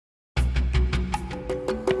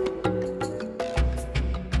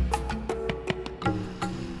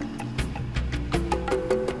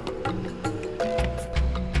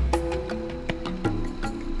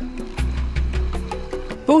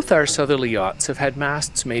Both our southerly yachts have had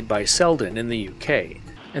masts made by Selden in the UK,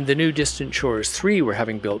 and the new Distant Shores 3 we're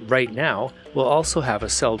having built right now will also have a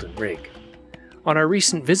Selden rig. On our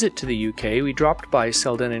recent visit to the UK, we dropped by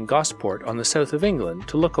Selden in Gosport on the south of England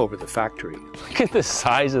to look over the factory. Look at the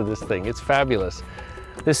size of this thing, it's fabulous.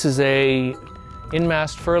 This is a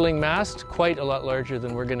in-mast furling mast, quite a lot larger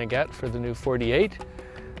than we're going to get for the new 48.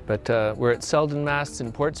 But we're at Selden Masts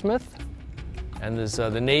in Portsmouth, and there's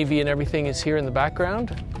the Navy and everything is here in the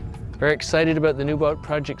background. Very excited about the new boat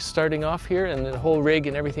project starting off here, and the whole rig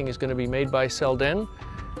and everything is going to be made by Selden.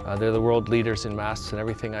 They're the world leaders in masts and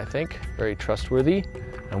everything, I think. Very trustworthy,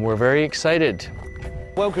 and we're very excited.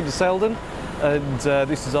 Welcome to Selden, and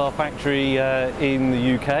this is our factory in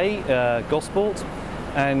the UK, Gosport,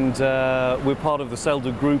 and we're part of the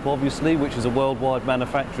Selden Group, obviously, which is a worldwide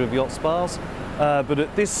manufacturer of yacht spars. But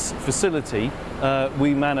at this facility,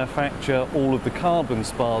 we manufacture all of the carbon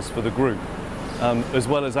spars for the group, as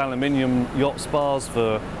well as aluminium yacht spars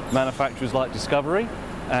for manufacturers like Discovery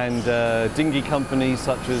and dinghy companies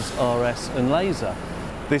such as RS and Laser.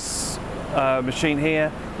 This machine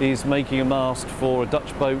here is making a mast for a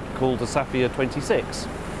Dutch boat called the Sailboat 26.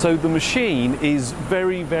 So the machine is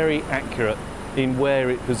very, very accurate in where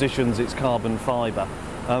it positions its carbon fibre.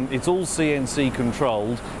 It's all CNC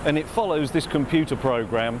controlled, and it follows this computer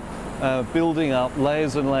program, building up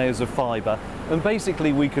layers and layers of fibre, and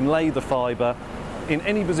basically we can lay the fibre in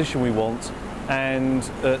any position we want and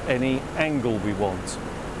at any angle we want.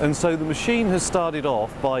 And so the machine has started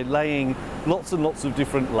off by laying lots and lots of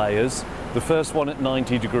different layers. The first one at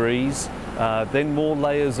 90 degrees, then more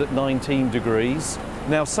layers at 19 degrees.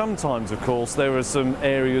 Now sometimes, of course, there are some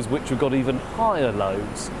areas which have got even higher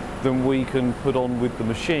loads than we can put on with the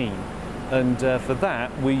machine. And for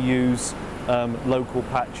that we use local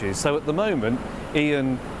patches. So at the moment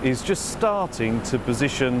Ian is just starting to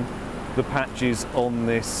position the patches on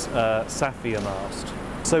this Sapphire mast.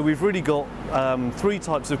 So we've really got three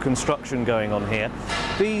types of construction going on here.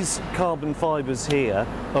 These carbon fibres here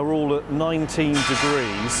are all at 19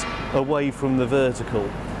 degrees away from the vertical,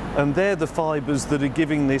 and they're the fibres that are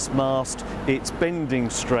giving this mast its bending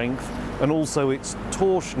strength and also its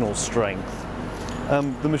torsional strength.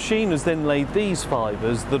 The machine has then laid these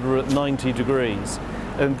fibres that are at 90 degrees,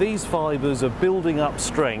 and these fibres are building up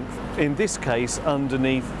strength, in this case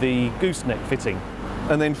underneath the gooseneck fitting.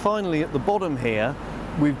 And then finally at the bottom here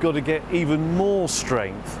we've got to get even more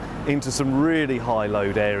strength into some really high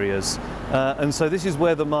load areas. And so this is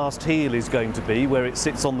where the mast heel is going to be, where it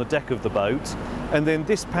sits on the deck of the boat. And then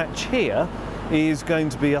this patch here is going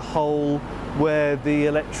to be a hole where the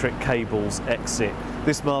electric cables exit.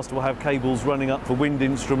 This mast will have cables running up for wind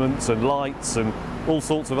instruments and lights and all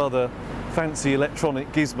sorts of other fancy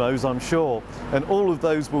electronic gizmos, I'm sure. And all of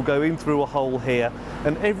those will go in through a hole here.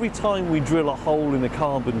 And every time we drill a hole in a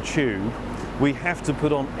carbon tube, we have to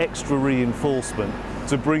put on extra reinforcement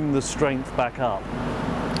to bring the strength back up.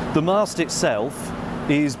 The mast itself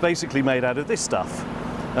is basically made out of this stuff.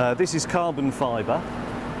 This is carbon fibre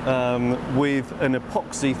with an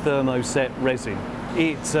epoxy thermoset resin.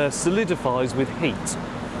 It solidifies with heat.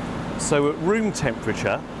 So at room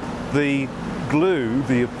temperature, the glue,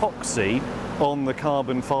 the epoxy on the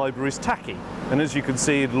carbon fibre is tacky. And as you can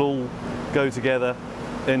see, it'll all go together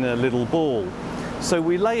in a little ball. So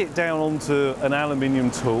we lay it down onto an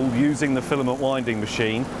aluminium tool using the filament winding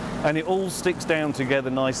machine, and it all sticks down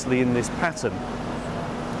together nicely in this pattern.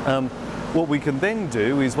 What we can then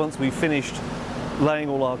do is, once we've finished laying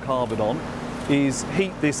all our carbon on, is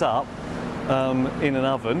heat this up in an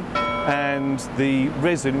oven, and the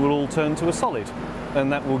resin will all turn to a solid,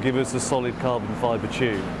 and that will give us a solid carbon fibre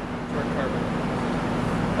tube.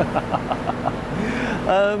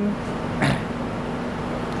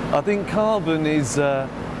 I think carbon is a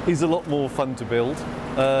lot more fun to build.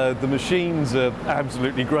 The machines are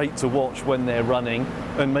absolutely great to watch when they're running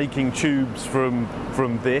and making tubes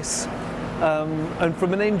from this. And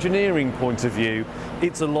from an engineering point of view,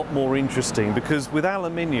 it's a lot more interesting, because with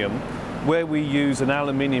aluminium, where we use an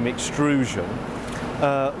aluminium extrusion,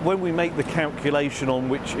 when we make the calculation on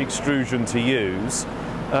which extrusion to use,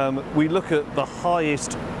 we look at the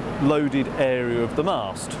highest loaded area of the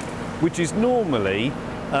mast, which is normally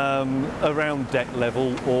around deck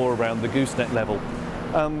level or around the gooseneck level,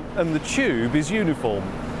 and the tube is uniform.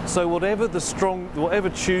 So whatever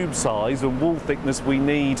tube size and wall thickness we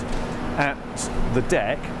need at the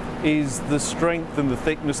deck is the strength and the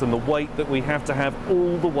thickness and the weight that we have to have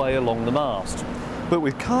all the way along the mast. But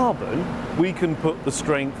with carbon, we can put the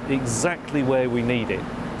strength exactly where we need it.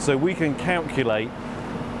 So we can calculate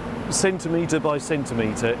centimetre by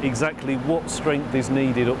centimetre exactly what strength is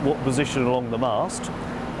needed at what position along the mast,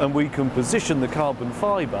 and we can position the carbon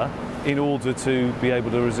fibre in order to be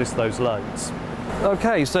able to resist those loads.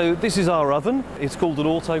 Okay, so this is our oven. It's called an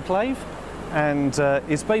autoclave, and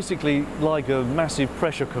it's basically like a massive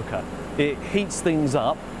pressure cooker. It heats things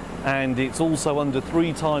up, and it's also under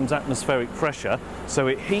 3 times atmospheric pressure, so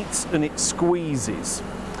it heats and it squeezes.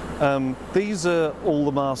 These are all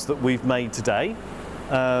the masts that we've made today,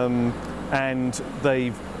 and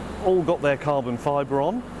they've all got their carbon fibre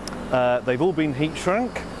on. They've all been heat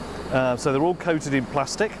shrunk, so they're all coated in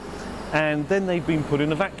plastic, and then they've been put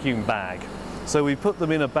in a vacuum bag. So we put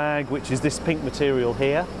them in a bag, which is this pink material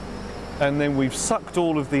here, and then we've sucked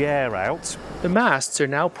all of the air out. The masts are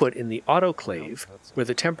now put in the autoclave, where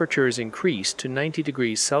the temperature is increased to 90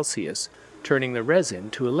 degrees Celsius, turning the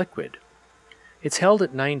resin to a liquid. It's held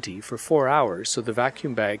at 90 for 4 hours so the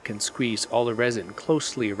vacuum bag can squeeze all the resin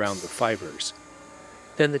closely around the fibers.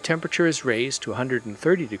 Then the temperature is raised to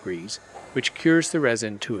 130 degrees, which cures the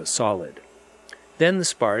resin to a solid. Then the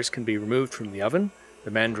spars can be removed from the oven,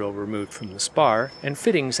 the mandrel removed from the spar, and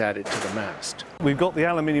fittings added to the mast. We've got the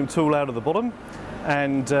aluminium tool out of the bottom,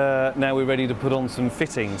 and now we're ready to put on some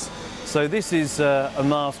fittings. So this is a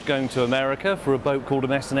mast going to America for a boat called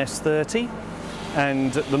an S&S 30,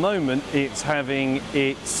 and at the moment it's having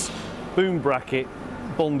its boom bracket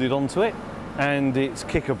bonded onto it and its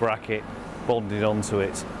kicker bracket bonded onto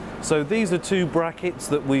it. So these are 2 brackets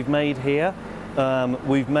that we've made here.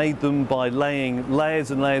 We've made them by laying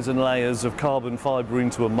layers and layers and layers of carbon fibre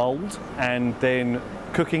into a mould and then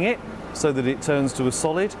cooking it so that it turns to a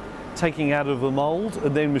solid, taking out of a mould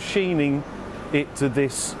and then machining it to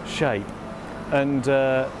this shape. And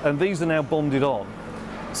these are now bonded on.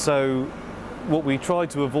 So what we try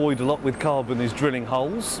to avoid a lot with carbon is drilling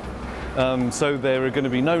holes. So there are going to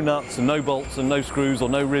be no nuts and no bolts and no screws or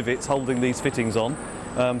no rivets holding these fittings on.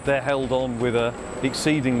 They're held on with an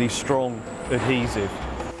exceedingly strong adhesive.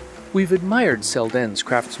 We've admired Selden's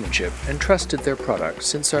craftsmanship and trusted their products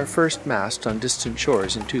since our first mast on distant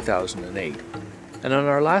shores in 2008. And on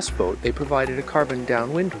our last boat they provided a carbon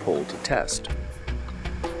downwind pole to test.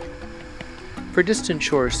 For Distant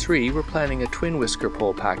Shores 3, we're planning a twin whisker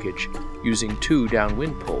pole package using 2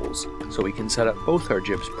 downwind poles, so we can set up both our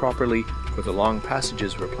jibs properly for the long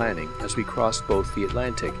passages we're planning as we cross both the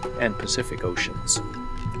Atlantic and Pacific Oceans.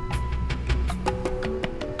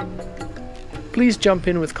 Please jump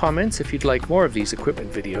in with comments if you'd like more of these equipment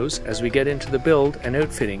videos as we get into the build and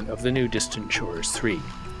outfitting of the new Distant Shores 3.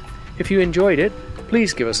 If you enjoyed it,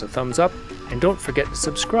 please give us a thumbs up and don't forget to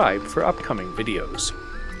subscribe for upcoming videos.